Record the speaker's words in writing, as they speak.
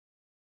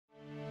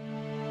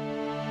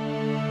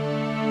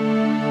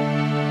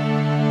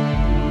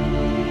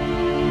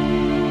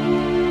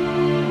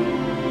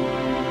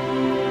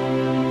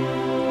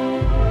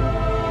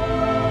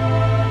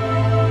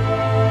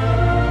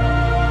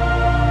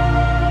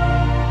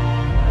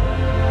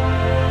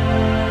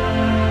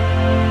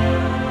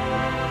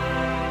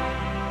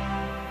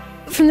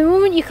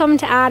you come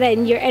to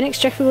Arran, you're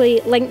inextricably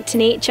linked to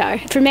nature.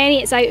 For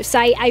many it's out of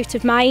sight, out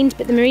of mind,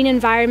 but the marine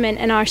environment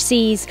in our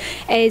seas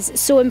is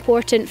so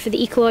important for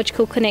the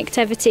ecological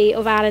connectivity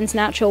of Arran's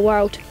natural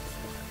world.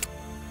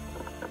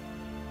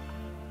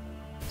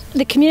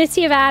 The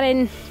community of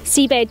Arran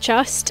Seabed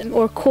Trust,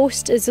 or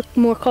Coast as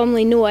more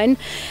commonly known,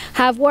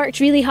 have worked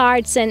really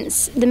hard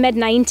since the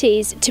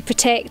mid-90s to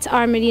protect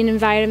our marine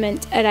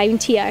environment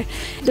around here.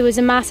 There was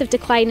a massive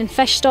decline in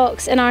fish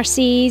stocks in our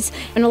seas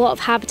and a lot of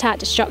habitat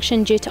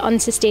destruction due to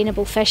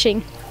unsustainable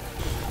fishing.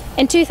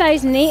 In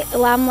 2008, the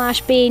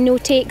Lamlash Bay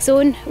no-take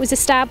zone was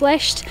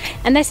established,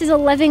 and this is a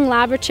living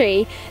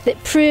laboratory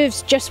that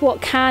proves just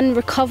what can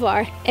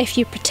recover if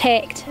you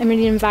protect a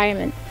marine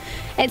environment.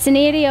 It's an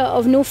area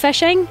of no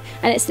fishing,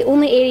 and it's the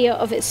only area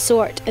of its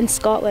sort in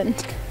Scotland.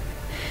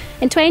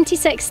 In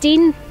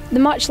 2016, the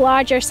much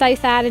larger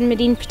South Arran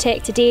Marine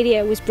Protected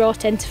Area was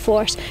brought into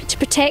force to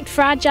protect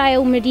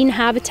fragile marine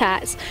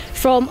habitats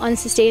from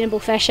unsustainable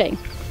fishing.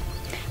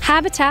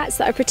 Habitats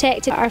that are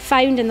protected are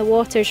found in the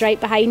waters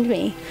right behind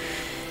me.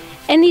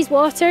 In these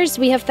waters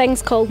we have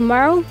things called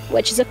marl,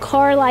 which is a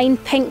coralline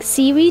pink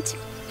seaweed.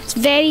 It's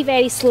very,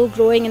 very slow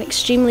growing and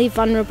extremely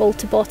vulnerable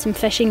to bottom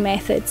fishing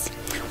methods.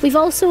 We've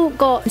also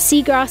got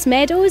seagrass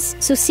meadows.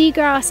 So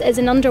seagrass is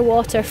an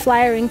underwater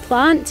flowering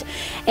plant,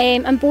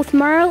 and both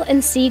marl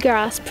and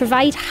seagrass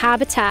provide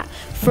habitat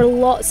for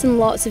lots and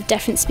lots of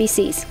different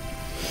species.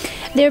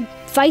 They're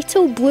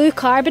vital blue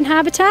carbon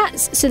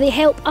habitats, so they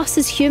help us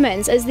as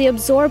humans as they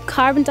absorb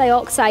carbon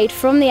dioxide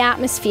from the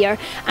atmosphere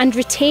and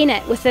retain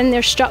it within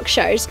their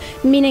structures,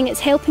 meaning it's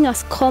helping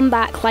us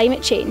combat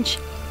climate change.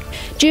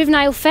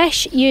 Juvenile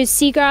fish use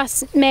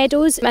seagrass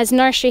meadows as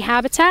nursery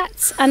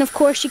habitats, and of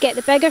course you get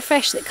the bigger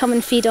fish that come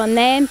and feed on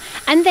them,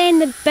 and then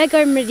the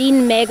bigger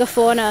marine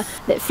megafauna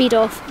that feed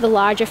off the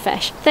larger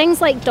fish. Things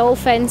like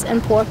dolphins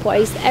and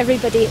porpoise that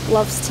everybody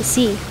loves to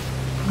see.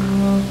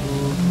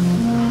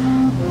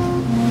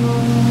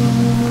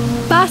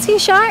 Basking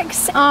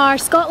sharks are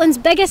Scotland's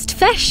biggest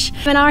fish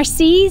in our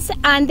seas,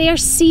 and they are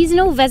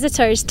seasonal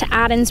visitors to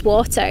Arran's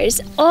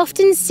waters,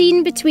 often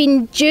seen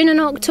between June and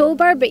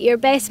October, but your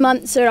best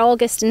months are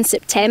August and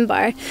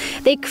September.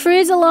 They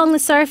cruise along the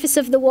surface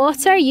of the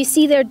water. You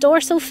see their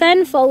dorsal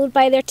fin followed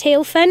by their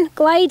tail fin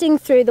gliding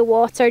through the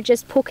water,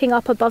 just poking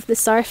up above the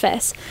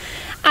surface.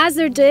 As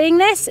they're doing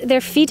this, they're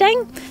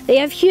feeding. They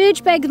have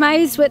huge big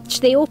mouths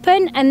which they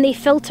open, and they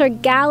filter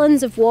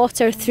gallons of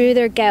water through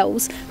their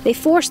gills. They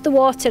force the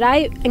water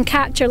out and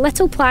capture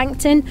little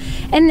plankton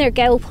in their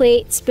gill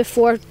plates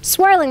before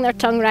swirling their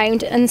tongue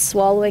round and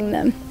swallowing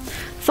them.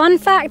 Fun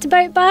fact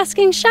about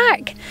basking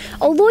shark: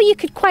 although you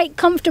could quite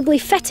comfortably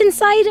fit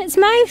inside its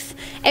mouth,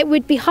 it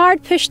would be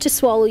hard pushed to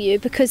swallow you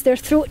because their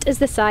throat is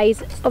the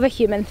size of a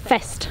human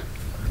fist.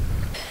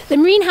 The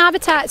marine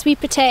habitats we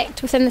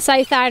protect within the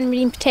South Arran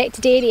Marine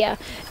Protected Area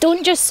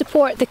don't just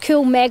support the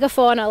cool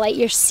megafauna like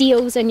your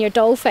seals and your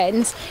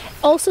dolphins,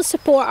 also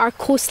support our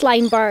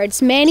coastline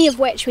birds, many of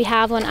which we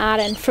have on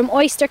Arran, from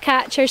oyster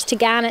catchers to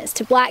gannets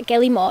to black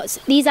guillemots.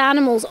 These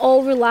animals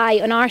all rely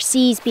on our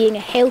seas being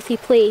a healthy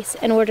place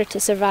in order to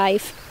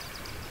survive.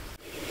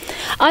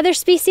 Other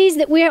species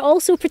that we're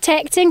also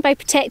protecting by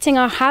protecting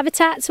our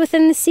habitats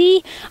within the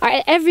sea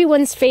are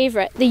everyone's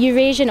favourite, the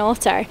Eurasian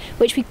otter,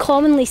 which we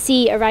commonly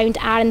see around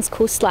Arran's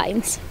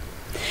coastlines.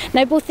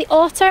 Now, both the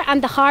otter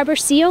and the harbour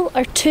seal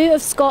are two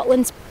of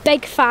Scotland's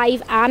big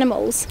five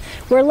animals.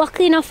 We're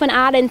lucky enough on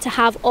Arran to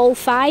have all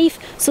five,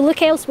 so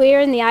look elsewhere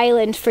in the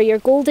island for your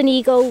golden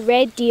eagle,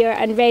 red deer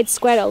and red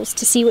squirrels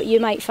to see what you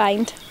might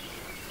find.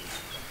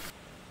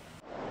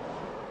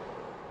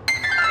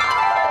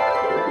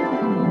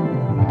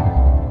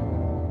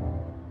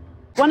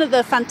 One of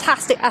the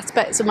fantastic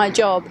aspects of my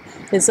job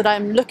is that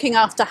I'm looking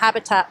after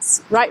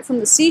habitats right from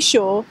the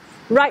seashore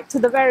right to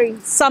the very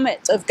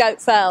summit of Goat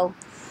Fell.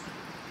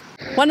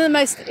 One of the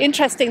most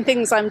interesting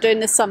things I'm doing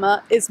this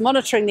summer is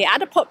monitoring the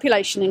adder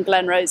population in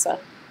Glen Rosa.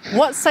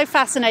 What's so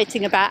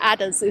fascinating about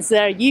adders is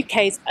they're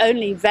UK's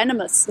only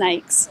venomous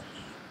snakes,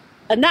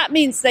 and that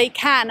means they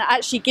can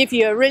actually give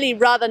you a really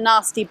rather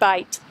nasty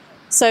bite,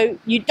 so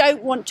you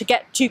don't want to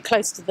get too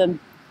close to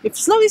them.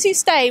 As long as you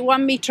stay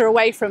 1 metre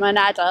away from an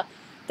adder,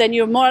 then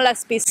you'll more or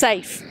less be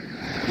safe.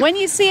 When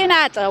you see an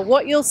adder,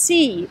 what you'll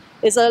see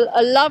is a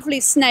lovely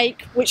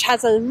snake which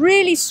has a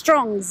really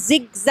strong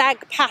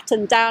zigzag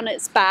pattern down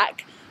its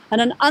back and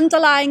an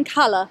underlying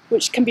colour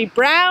which can be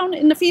brown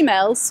in the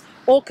females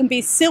or can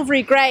be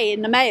silvery grey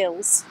in the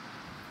males.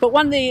 But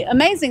one of the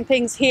amazing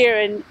things here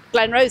in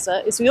Glen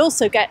Rosa is we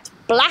also get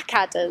black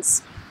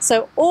adders.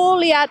 So all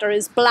the adder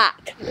is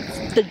black.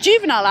 The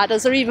juvenile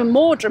adders are even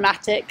more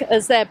dramatic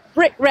as they're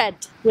brick red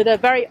with a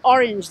very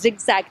orange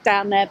zigzag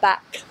down their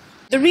back.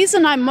 The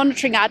reason I'm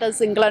monitoring adders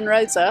in Glen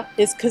Rosa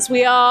is because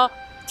we are,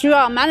 through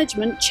our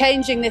management,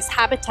 changing this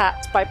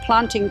habitat by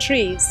planting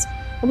trees.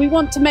 And we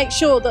want to make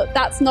sure that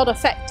that's not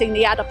affecting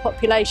the adder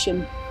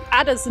population.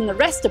 Adders in the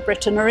rest of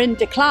Britain are in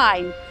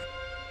decline.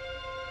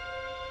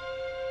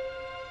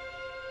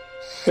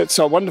 It's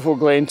a wonderful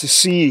glen to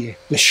see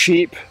the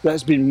shape that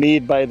has been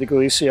made by the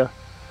glacier.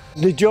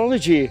 The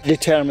geology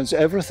determines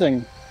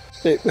everything.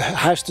 it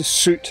has to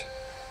suit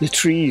the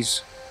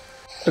trees.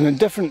 And in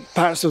different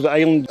parts of the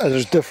island,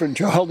 there's different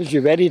geology,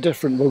 very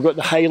different. We've got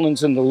the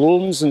highlands and the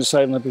lowlands in this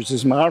island, which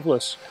is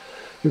marvellous.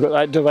 You've got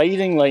that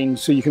dividing line,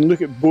 so you can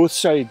look at both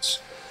sides.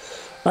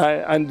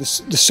 And the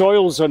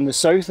soils on the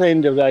south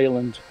end of the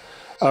island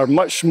are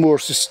much more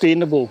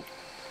sustainable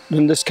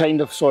than this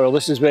kind of soil.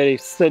 This is very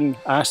thin,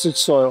 acid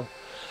soil.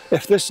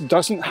 If this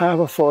doesn't have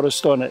a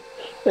forest on it,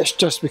 it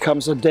just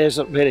becomes a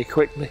desert very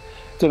quickly,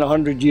 within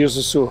 100 years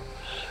or so.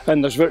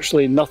 And there's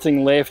virtually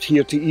nothing left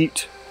here to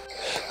eat.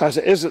 As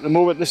it is at the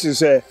moment, this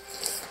is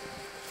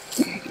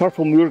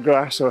purple moor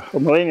grass or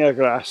millennia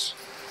grass,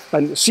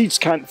 and seeds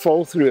can't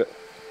fall through it.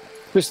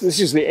 This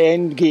is the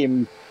end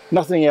game.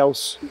 Nothing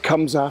else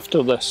comes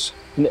after this,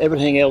 and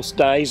everything else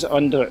dies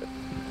under it.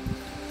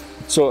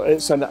 So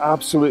it's an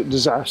absolute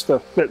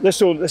disaster. But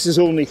this is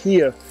only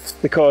here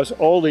because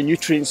all the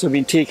nutrients have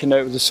been taken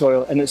out of the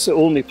soil, and it's the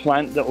only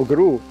plant that will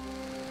grow.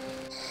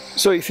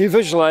 So if you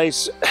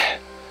visualise,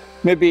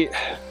 maybe,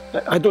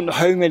 I don't know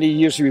how many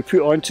years you would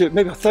put onto it,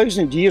 maybe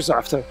 1,000 years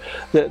after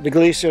the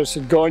glaciers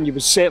had gone, you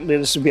would certainly,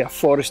 this would be a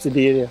forested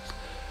area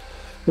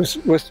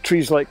with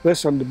trees like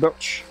this on the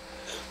birch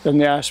and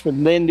the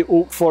aspen. Then the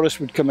oak forest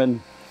would come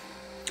in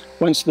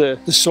once the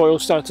soil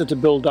started to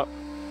build up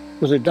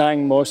with the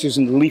dying mosses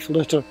and the leaf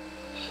litter.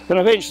 And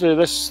eventually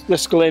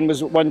this glen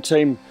was at one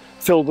time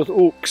filled with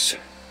oaks.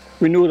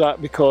 We know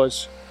that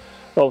because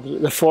of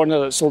the fauna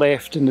that's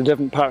left in the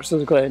different parts of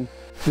the glen.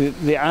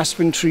 The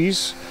aspen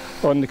trees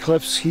on the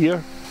cliffs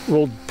here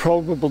will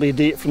probably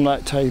date from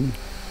that time.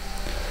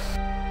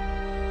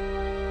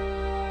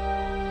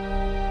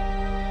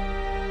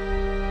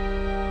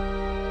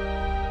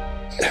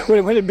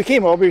 When it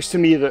became obvious to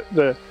me that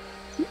the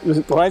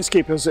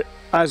landscape as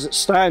it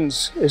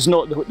stands is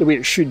not the way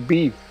it should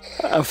be,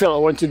 I felt I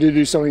wanted to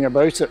do something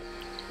about it.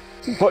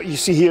 What you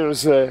see here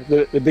is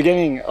the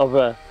beginning of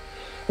a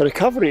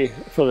recovery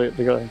for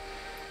the glen,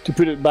 to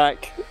put it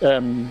back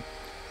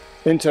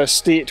into a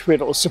state where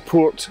it will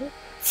support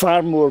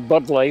far more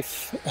bird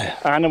life,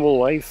 animal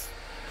life,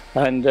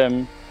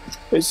 and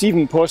it's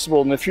even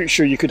possible in the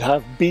future you could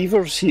have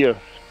beavers here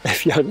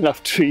if you had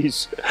enough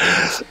trees.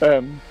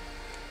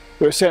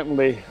 But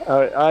certainly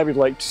I would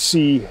like to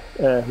see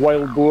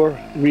wild boar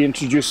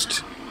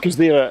reintroduced, because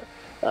they're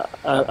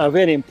a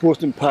very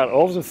important part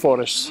of the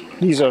forest.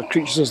 These are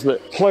creatures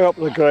that plough up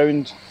the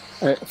ground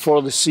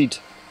for the seed.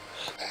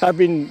 I've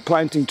been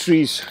planting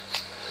trees,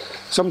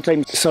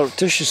 sometimes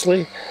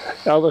surreptitiously,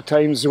 other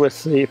times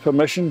with the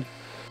permission,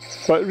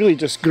 but really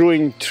just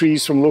growing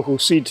trees from local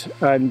seed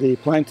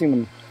and planting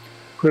them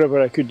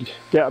wherever I could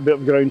get a bit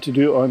of ground to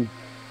do it on.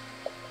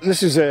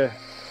 This is an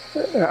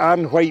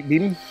Arran white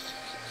beam.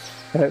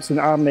 It's an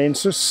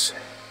Arnensis,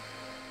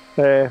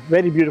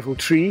 very beautiful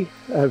tree,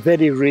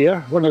 very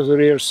rare, one of the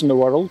rarest in the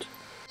world.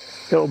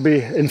 It'll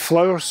be in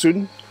flower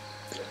soon.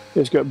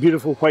 It's got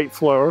beautiful white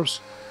flowers,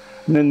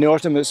 and in the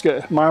autumn it's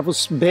got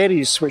marvellous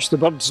berries which the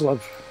birds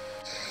love.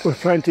 We've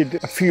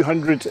planted a few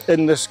hundred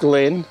in this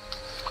glen,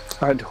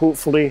 and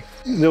hopefully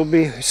they'll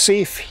be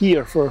safe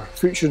here for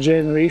future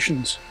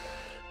generations.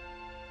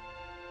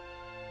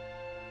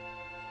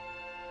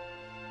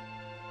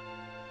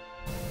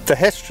 The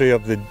history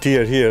of the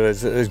deer here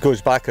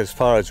goes back as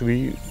far as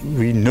we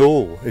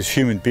know as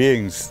human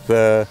beings.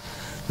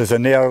 There's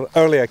an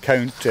early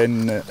account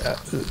in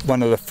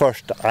one of the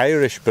first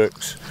Irish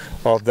books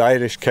of the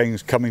Irish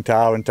kings coming to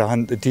Arran to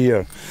hunt the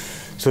deer.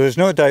 So there's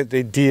no doubt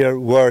the deer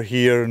were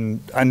here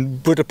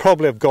and would have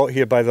probably have got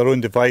here by their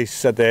own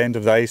device at the end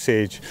of the Ice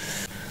Age.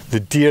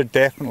 The deer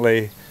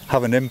definitely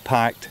have an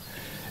impact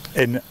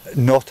in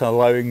not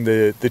allowing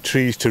the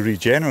trees to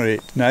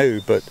regenerate now,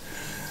 but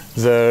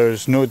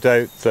there's no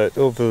doubt that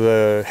over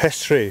the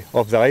history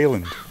of the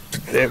island,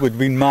 it would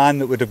be man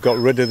that would have got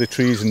rid of the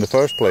trees in the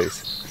first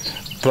place.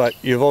 But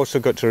you've also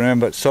got to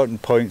remember at certain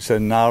points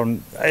in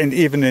Arran, and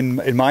even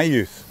in my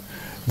youth,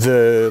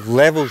 the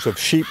levels of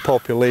sheep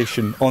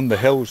population on the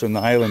hills on the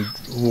island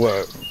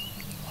were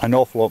an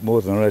awful lot more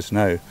than there is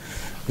now.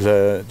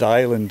 The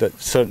island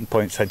at certain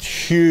points had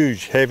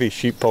huge, heavy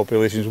sheep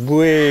populations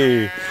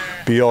way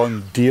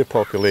beyond deer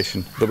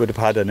population that would have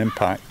had an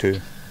impact too.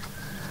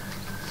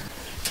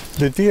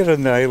 The deer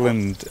on the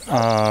island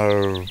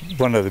are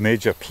one of the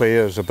major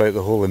players about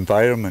the whole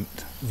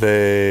environment.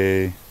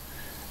 They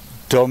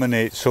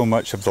dominate so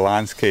much of the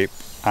landscape,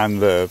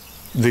 and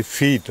they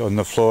feed on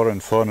the flora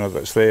and fauna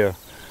that's there,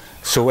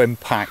 so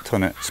impact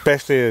on it,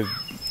 especially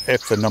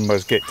if the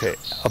numbers get to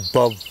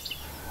above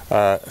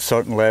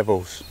certain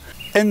levels.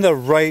 In the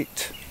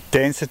right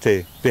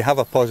density, they have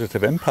a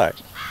positive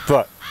impact,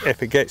 but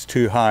if it gets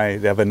too high,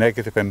 they have a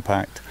negative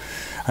impact,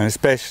 and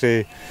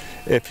especially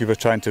if you were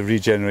trying to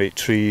regenerate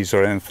trees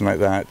or anything like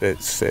that,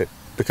 it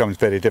becomes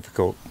very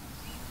difficult.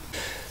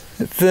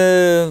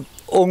 The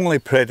only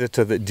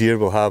predator that deer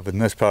will have in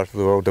this part of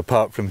the world,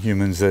 apart from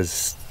humans,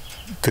 is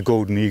the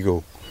golden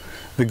eagle.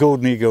 The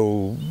golden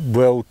eagle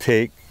will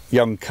take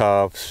young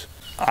calves,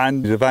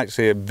 and they've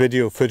actually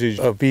video footage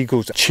of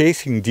eagles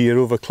chasing deer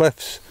over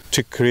cliffs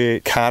to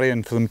create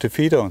carrion for them to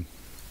feed on.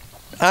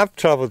 I've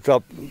travelled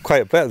up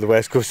quite a bit of the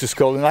west coast of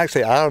Scotland.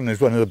 Actually, Arran is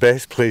one of the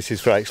best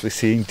places for actually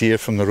seeing deer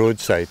from the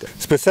roadside,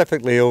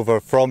 specifically over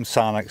from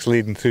Sannox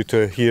leading through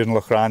to here in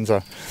Loch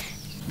Ranza.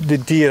 The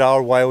deer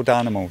are wild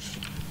animals,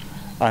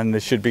 and they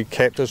should be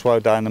kept as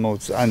wild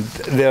animals, and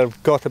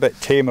they've got a bit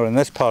tamer in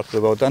this part of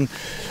the world. And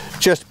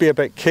just be a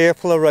bit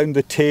careful around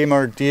the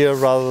tamer deer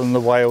rather than the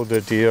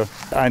wilder deer,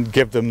 and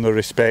give them the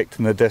respect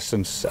and the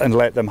distance and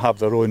let them have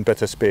their own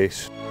bit of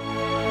space.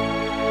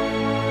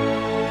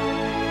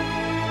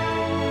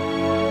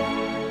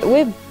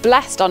 We're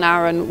blessed on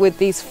Arran with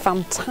these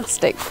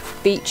fantastic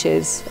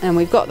beaches, and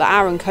we've got the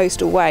Arran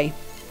Coastal Way,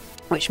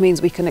 which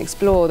means we can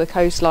explore the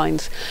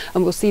coastlines,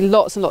 and we'll see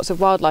lots and lots of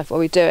wildlife while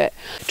we do it.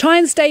 Try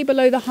and stay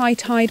below the high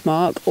tide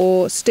mark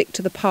or stick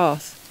to the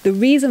path. The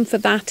reason for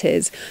that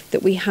is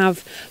that we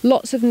have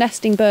lots of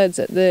nesting birds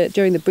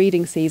during the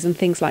breeding season,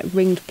 things like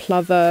ringed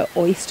plover,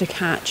 oyster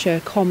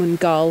catcher, common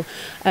gull,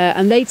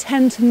 and they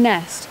tend to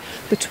nest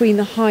between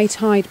the high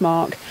tide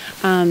mark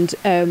and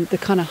the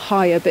kind of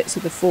higher bits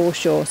of the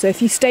foreshore. So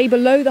if you stay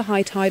below the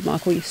high tide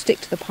mark or you stick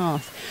to the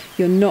path,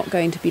 you're not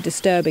going to be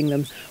disturbing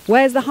them.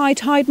 Where's the high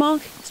tide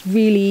mark? It's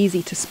really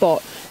easy to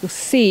spot. You'll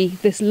see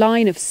this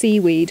line of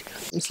seaweed.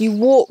 If you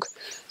walk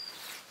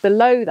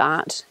below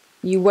that,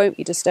 you won't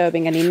be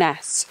disturbing any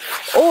nests.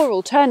 Or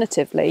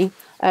alternatively,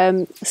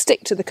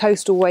 stick to the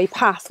coastal way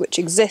path, which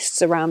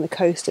exists around the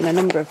coast in a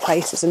number of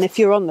places. And if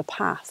you're on the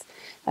path,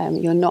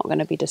 you're not going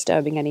to be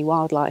disturbing any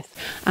wildlife.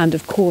 And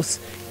of course,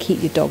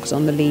 keep your dogs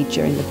on the lead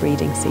during the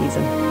breeding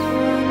season.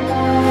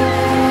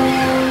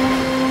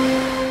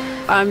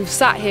 I'm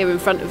sat here in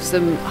front of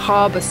some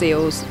harbour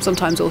seals,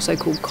 sometimes also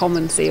called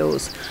common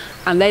seals,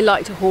 and they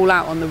like to haul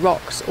out on the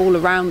rocks all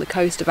around the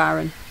coast of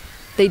Arran.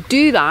 They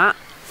do that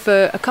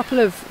for a couple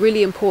of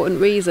really important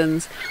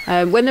reasons.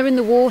 When they're in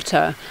the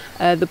water,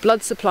 the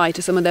blood supply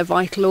to some of their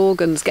vital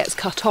organs gets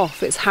cut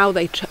off. It's how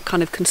they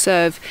kind of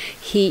conserve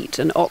heat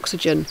and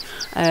oxygen.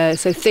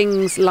 So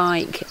things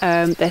like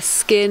their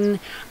skin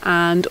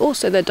and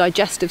also their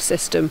digestive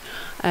system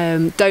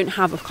don't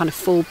have a kind of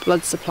full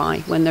blood supply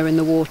when they're in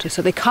the water.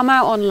 So they come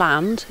out on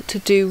land to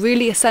do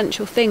really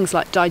essential things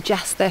like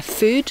digest their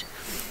food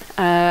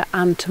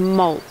and to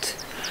molt.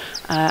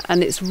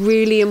 And it's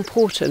really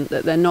important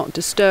that they're not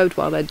disturbed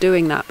while they're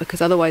doing that,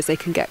 because otherwise they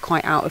can get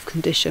quite out of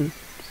condition.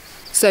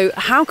 So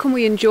how can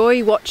we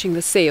enjoy watching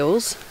the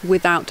seals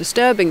without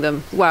disturbing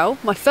them? Well,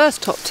 my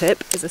first top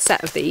tip is a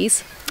set of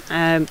these,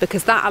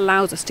 because that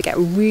allows us to get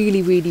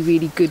really, really,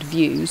 really good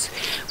views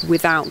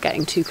without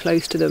getting too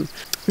close to them.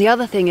 The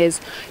other thing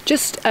is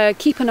just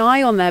keep an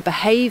eye on their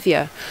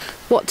behaviour.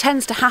 What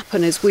tends to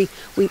happen is we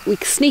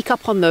sneak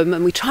up on them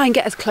and we try and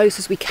get as close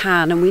as we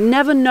can, and we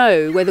never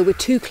know whether we're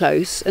too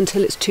close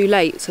until it's too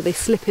late, so they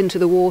slip into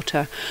the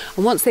water.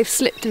 And once they've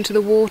slipped into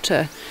the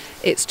water,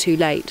 it's too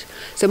late.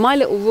 So my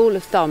little rule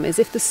of thumb is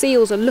if the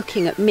seals are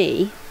looking at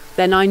me,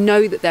 then I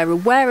know that they're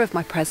aware of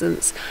my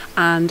presence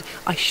and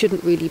I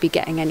shouldn't really be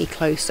getting any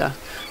closer.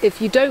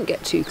 If you don't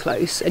get too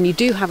close and you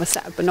do have a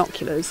set of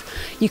binoculars,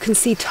 you can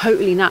see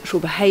totally natural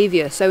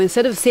behaviour. So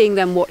instead of seeing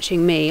them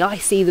watching me, I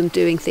see them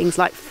doing things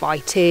like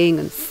fighting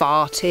and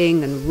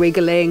farting and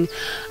wriggling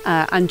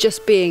and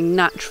just being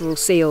natural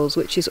seals,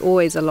 which is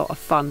always a lot of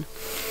fun.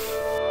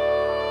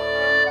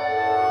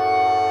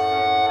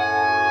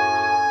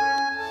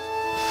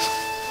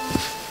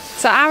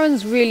 So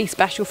Arran's really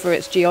special for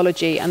its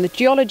geology, and the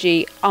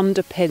geology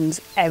underpins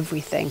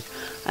everything,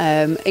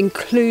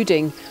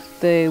 including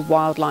the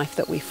wildlife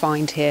that we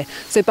find here.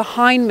 So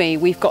behind me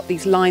we've got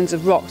these lines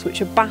of rocks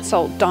which are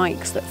basalt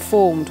dikes that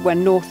formed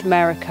when North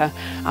America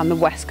and the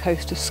west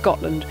coast of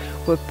Scotland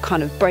were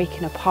kind of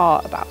breaking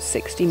apart about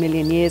 60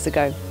 million years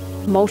ago.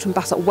 Molten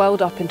basalt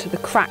welled up into the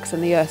cracks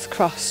in the Earth's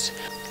crust.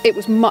 It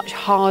was much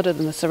harder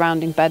than the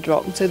surrounding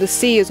bedrock, and so the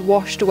sea has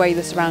washed away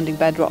the surrounding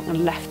bedrock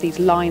and left these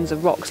lines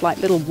of rocks like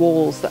little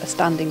walls that are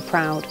standing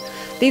proud.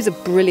 These are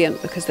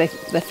brilliant because they're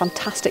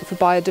fantastic for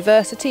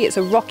biodiversity. It's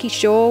a rocky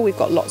shore, we've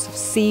got lots of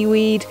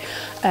seaweed,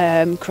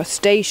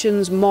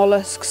 crustaceans,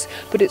 molluscs,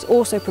 but it's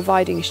also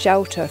providing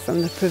shelter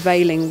from the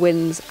prevailing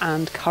winds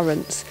and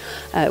currents,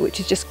 which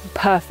is just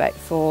perfect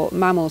for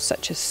mammals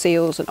such as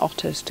seals and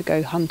otters to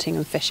go hunting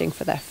and fishing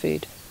for their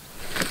food.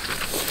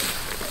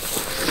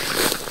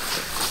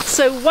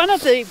 So one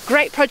of the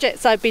great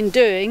projects I've been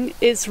doing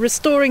is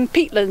restoring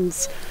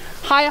peatlands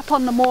high up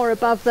on the moor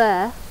above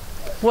there,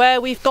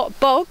 where we've got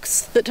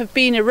bogs that have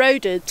been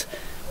eroded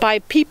by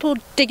people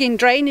digging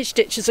drainage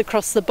ditches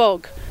across the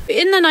bog.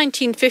 In the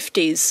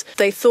 1950s,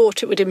 they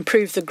thought it would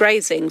improve the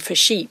grazing for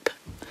sheep.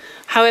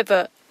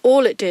 However,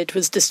 all it did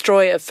was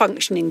destroy a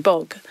functioning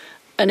bog,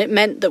 and it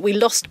meant that we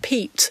lost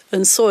peat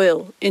and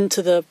soil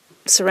into the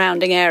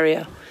surrounding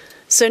area.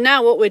 So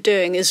now what we're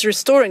doing is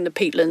restoring the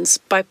peatlands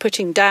by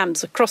putting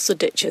dams across the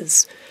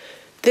ditches.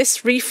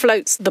 This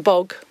refloats the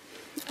bog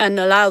and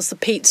allows the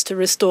peats to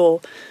restore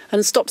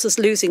and stops us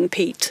losing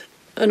peat,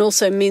 and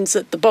also means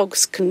that the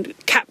bogs can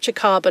capture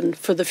carbon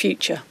for the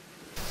future.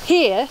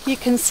 Here you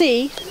can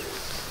see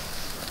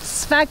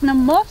sphagnum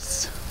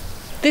moss.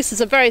 This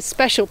is a very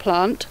special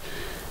plant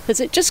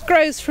as it just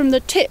grows from the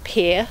tip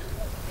here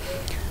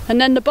and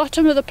then the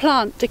bottom of the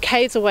plant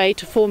decays away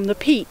to form the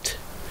peat.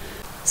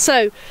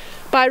 So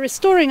by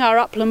restoring our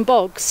upland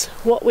bogs,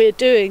 what we're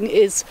doing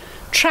is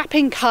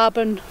trapping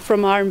carbon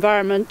from our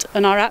environment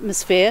and our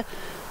atmosphere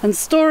and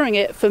storing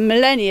it for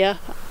millennia,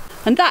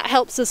 and that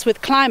helps us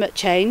with climate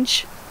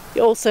change.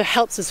 It also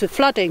helps us with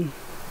flooding,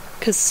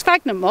 because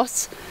sphagnum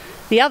moss,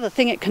 the other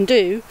thing it can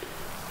do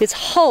is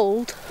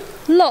hold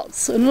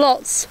lots and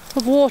lots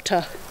of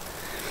water.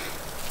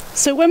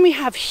 So when we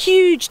have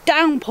huge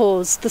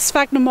downpours, the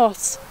sphagnum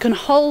moss can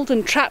hold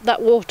and trap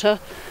that water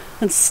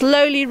and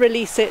slowly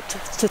release it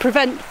to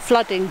prevent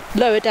flooding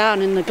lower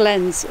down in the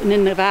glens and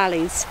in the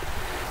valleys.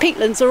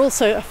 Peatlands are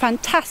also a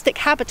fantastic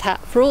habitat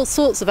for all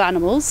sorts of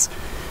animals,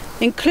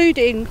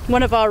 including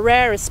one of our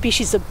rarest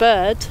species of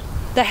bird,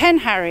 the hen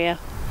harrier,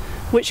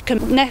 which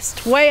can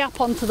nest way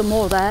up onto the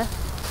moor there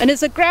and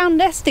is a ground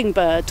nesting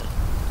bird.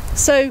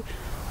 So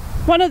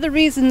one of the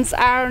reasons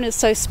Arran is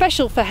so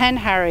special for hen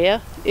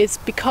harrier is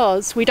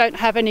because we don't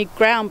have any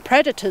ground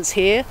predators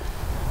here.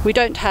 We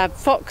don't have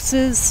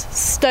foxes,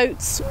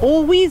 stoats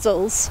or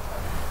weasels,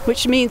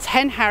 which means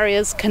hen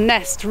harriers can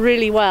nest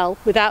really well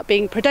without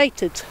being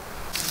predated.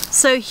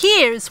 So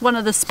here is one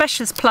of the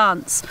specialist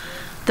plants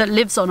that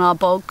lives on our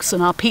bogs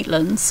and our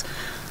peatlands,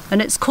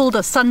 and it's called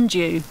a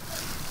sundew.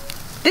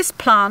 This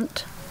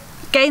plant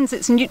gains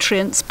its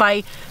nutrients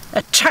by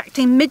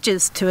attracting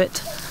midges to it.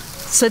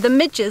 So the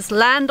midges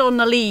land on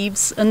the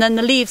leaves and then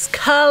the leaves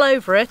curl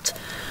over it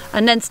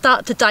and then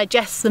start to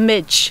digest the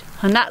midge,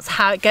 and that's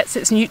how it gets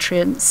its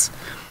nutrients.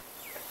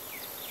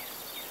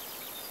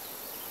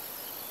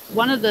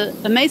 One of the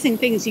amazing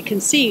things you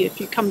can see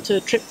if you come to a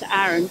trip to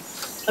Arran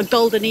are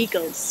golden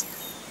eagles.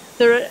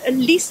 There are at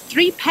least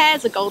 3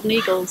 pairs of golden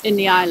eagles in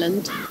the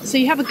island, so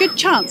you have a good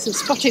chance of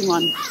spotting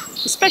one,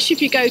 especially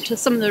if you go to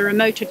some of the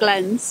remoter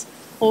glens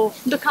or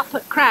look up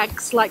at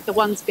crags like the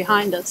ones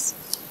behind us.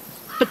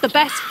 But the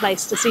best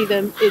place to see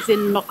them is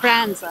in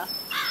Mochranza.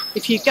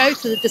 If you go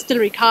to the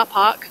distillery car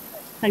park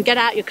and get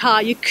out your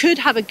car, you could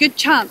have a good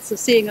chance of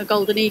seeing a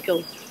golden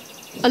eagle.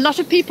 A lot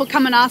of people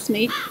come and ask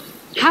me,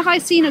 have I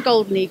seen a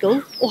golden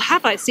eagle or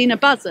have I seen a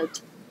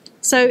buzzard?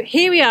 So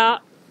here we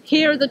are.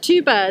 Here are the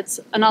 2 birds,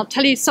 and I'll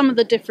tell you some of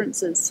the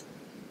differences.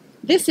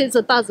 This is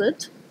a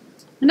buzzard,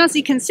 and as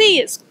you can see,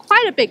 it's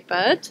quite a big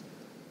bird,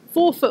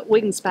 4-foot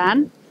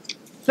wingspan,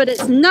 but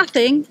it's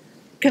nothing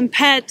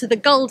compared to the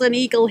golden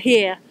eagle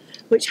here,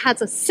 which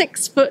has a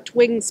 6-foot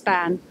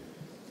wingspan.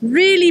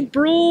 Really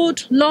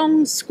broad,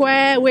 long,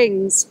 square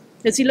wings.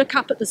 As you look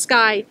up at the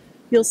sky,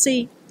 you'll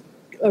see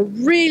a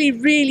really,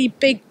 really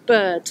big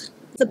bird.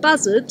 The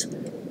buzzard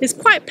is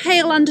quite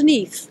pale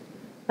underneath,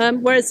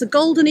 whereas the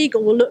golden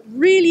eagle will look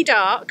really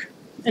dark,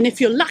 and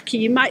if you're lucky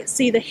you might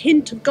see the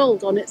hint of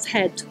gold on its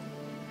head.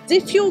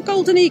 If your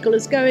golden eagle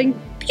is going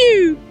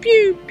pew,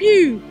 pew,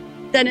 pew,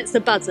 then it's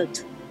a buzzard.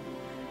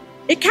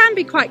 It can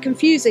be quite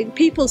confusing.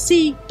 People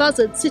see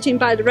buzzards sitting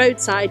by the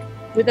roadside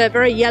with their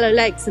very yellow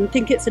legs and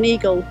think it's an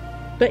eagle,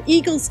 but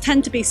eagles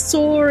tend to be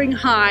soaring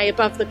high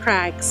above the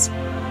crags.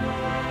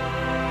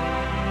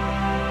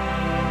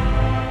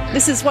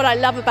 This is what I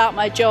love about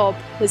my job,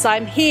 is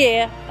I'm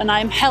here and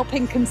I'm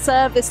helping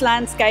conserve this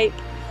landscape,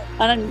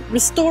 and I'm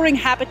restoring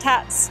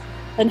habitats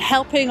and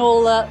helping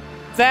all the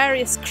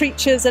various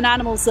creatures and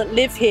animals that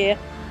live here,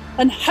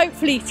 and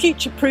hopefully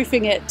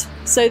future-proofing it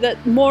so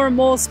that more and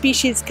more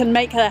species can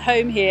make their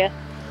home here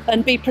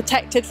and be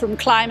protected from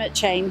climate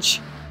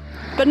change.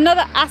 But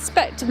another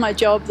aspect of my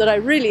job that I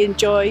really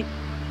enjoy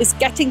is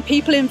getting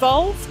people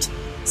involved,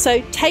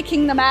 so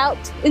taking them out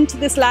into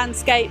this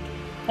landscape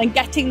and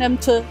getting them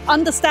to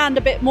understand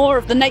a bit more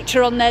of the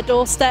nature on their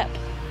doorstep,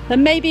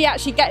 and maybe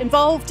actually get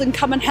involved and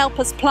come and help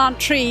us plant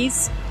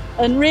trees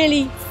and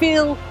really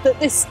feel that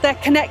they're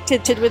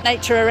connected with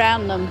nature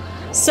around them.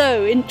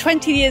 So in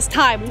 20 years'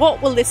 time,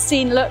 what will this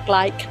scene look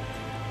like?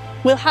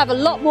 We'll have a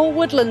lot more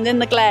woodland in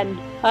the glen,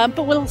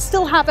 but we'll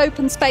still have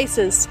open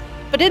spaces.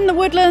 But in the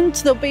woodland,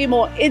 there'll be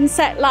more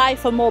insect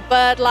life and more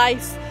bird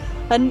life,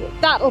 and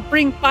that'll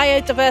bring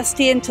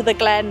biodiversity into the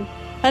glen.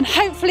 And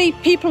hopefully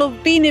people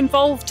have been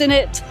involved in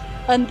it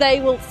and they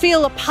will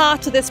feel a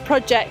part of this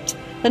project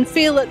and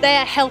feel that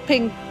they're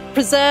helping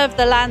preserve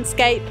the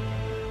landscape,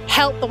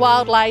 help the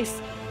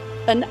wildlife,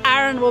 and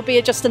Arran will be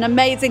just an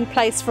amazing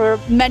place for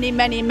many,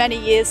 many, many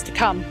years to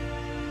come.